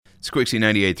It's Quixie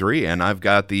 98.3, and I've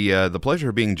got the pleasure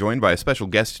of being joined by a special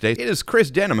guest today. It is Chris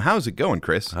Denham. How's it going,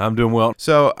 Chris? I'm doing well.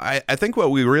 So I think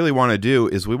what we really want to do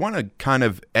is we want to kind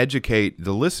of educate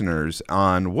the listeners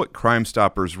on what Crime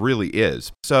Stoppers really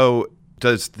is. So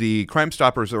does the Crime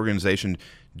Stoppers organization,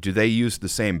 do they use the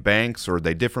same banks, or are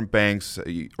they different banks,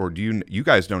 or do you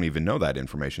guys don't even know that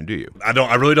information, do you?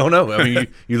 I really don't know. I mean,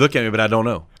 you look at me, but I don't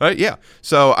know. Yeah.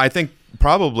 So I think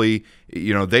probably,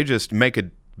 they just make a,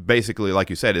 basically,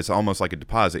 like you said, it's almost like a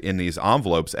deposit in these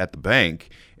envelopes at the bank,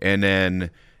 and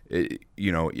then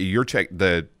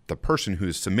the person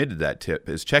who's submitted that tip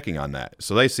is checking on that.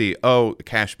 So they see,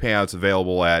 cash payouts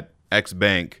available at X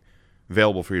bank,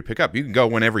 available for you to pick up. You can go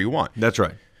whenever you want. That's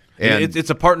right. And it's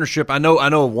a partnership. I know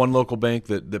of one local bank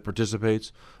that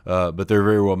participates, but there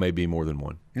very well may be more than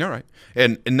one. All right.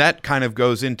 And that kind of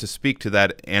goes in to speak to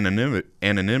that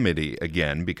anonymity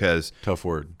again, because tough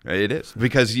word. It is,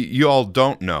 because you all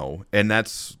don't know, and I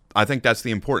think that's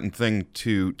the important thing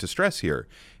to stress here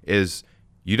is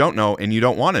you don't know and you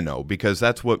don't want to know, because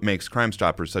that's what makes Crime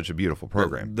Stoppers such a beautiful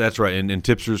program. That's right. And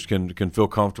tipsters can feel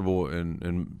comfortable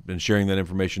in sharing that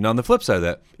information. Now, on the flip side of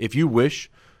that, if you wish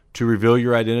to reveal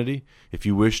your identity, if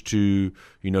you wish to,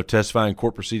 testify in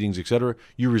court proceedings, etc.,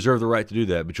 you reserve the right to do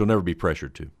that, but you'll never be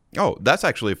pressured to. Oh, that's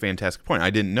actually a fantastic point.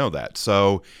 I didn't know that.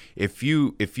 So if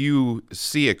you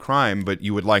see a crime, but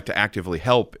you would like to actively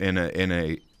help in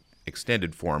a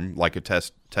extended form, like a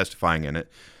testifying in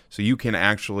it, so you can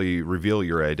actually reveal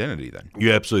your identity then.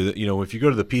 You absolutely. If you go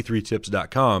to the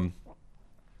p3tips.com,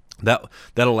 that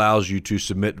allows you to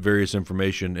submit various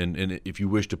information, and if you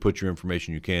wish to put your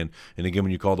information, you can. And again,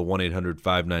 when you call the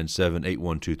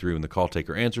 1-800-597-8123, when the call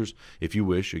taker answers, if you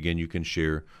wish, again, you can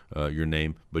share your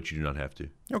name, but you do not have to.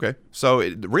 Okay. So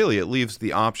it leaves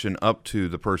the option up to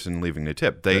the person leaving the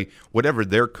tip. Whatever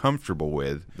they're comfortable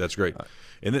with. That's great.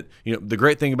 And then, the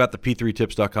great thing about the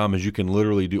p3tips.com is you can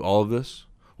literally do all of this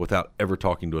without ever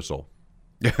talking to a soul.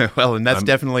 Well, and that's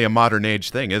definitely a modern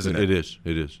age thing, isn't it? It is.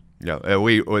 Yeah,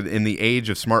 we in the age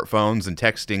of smartphones and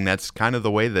texting, that's kind of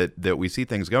the way that we see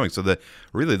things going. So the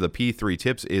P3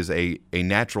 Tips is a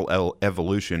natural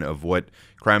evolution of what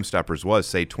Crime Stoppers was,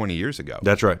 say, 20 years ago.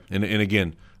 That's right. And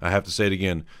again, I have to say it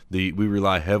again, we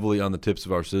rely heavily on the tips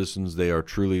of our citizens. They are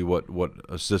truly what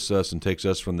assists us and takes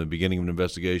us from the beginning of an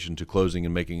investigation to closing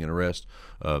and making an arrest.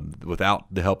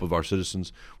 Without the help of our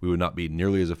citizens, we would not be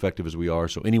nearly as effective as we are.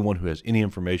 So anyone who has any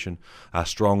information, I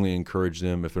strongly encourage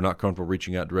them, if they're not comfortable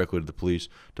reaching out directly to the police,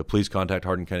 to please contact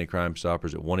Hardin County Crime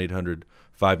Stoppers at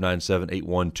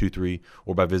 1-800-597-8123,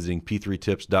 or by visiting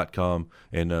p3tips.com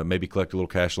and maybe collect a little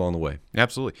cash along the way.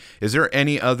 Absolutely. Is there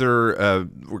any other,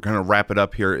 we're going to wrap it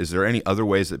up here, is there any other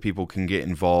ways that people can get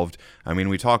involved? I mean,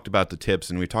 we talked about the tips,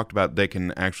 and we talked about they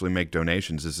can actually make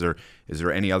donations. Is there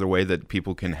any other way that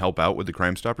people can help out with the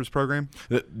Crime Stoppers program?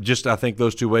 Just, I think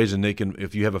those two ways, and they can,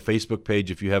 if you have a Facebook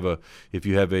page, if you have a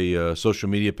social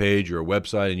media page or a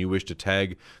website, and you wish to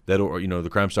tag that, or the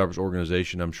Crime Stoppers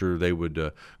organization, I'm sure they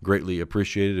would greatly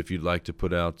appreciate it. If you'd like to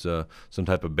put out some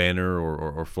type of banner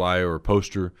or flyer or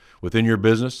poster within your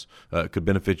business, it could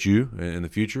benefit you in the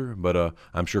future. But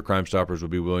I'm sure Crime Stoppers will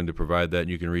be willing to provide that, and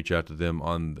you can reach out to them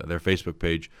on their Facebook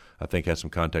page. I think has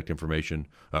some contact information,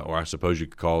 or I suppose you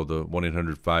could call the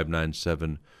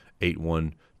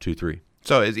 1-800-597-8123.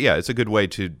 So, it's a good way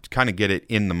to kind of get it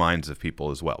in the minds of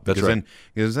people as well. That's right.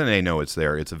 Because then they know it's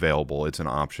there, it's available, it's an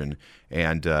option.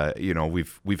 And,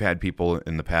 we've had people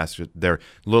in the past, they're a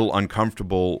little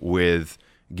uncomfortable with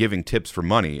giving tips for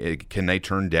money. Can they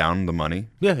turn down the money?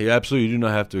 Yeah, absolutely. You do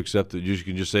not have to accept it. You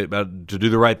can just say about to do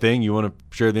the right thing. You want to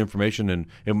share the information, and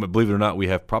believe it or not, we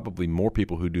have probably more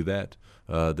people who do that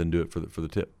than do it for the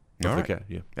tip. All right.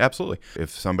 Yeah. Absolutely.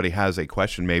 If somebody has a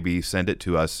question, maybe send it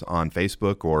to us on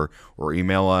Facebook or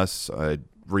email us.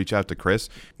 Reach out to Chris.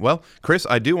 Well, Chris,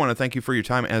 I do want to thank you for your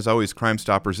time. As always, Crime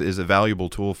Stoppers is a valuable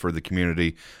tool for the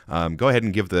community. Go ahead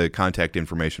and give the contact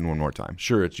information one more time.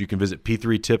 Sure. You can visit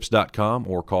p3tips.com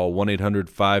or call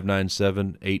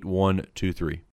 1-800-597-8123.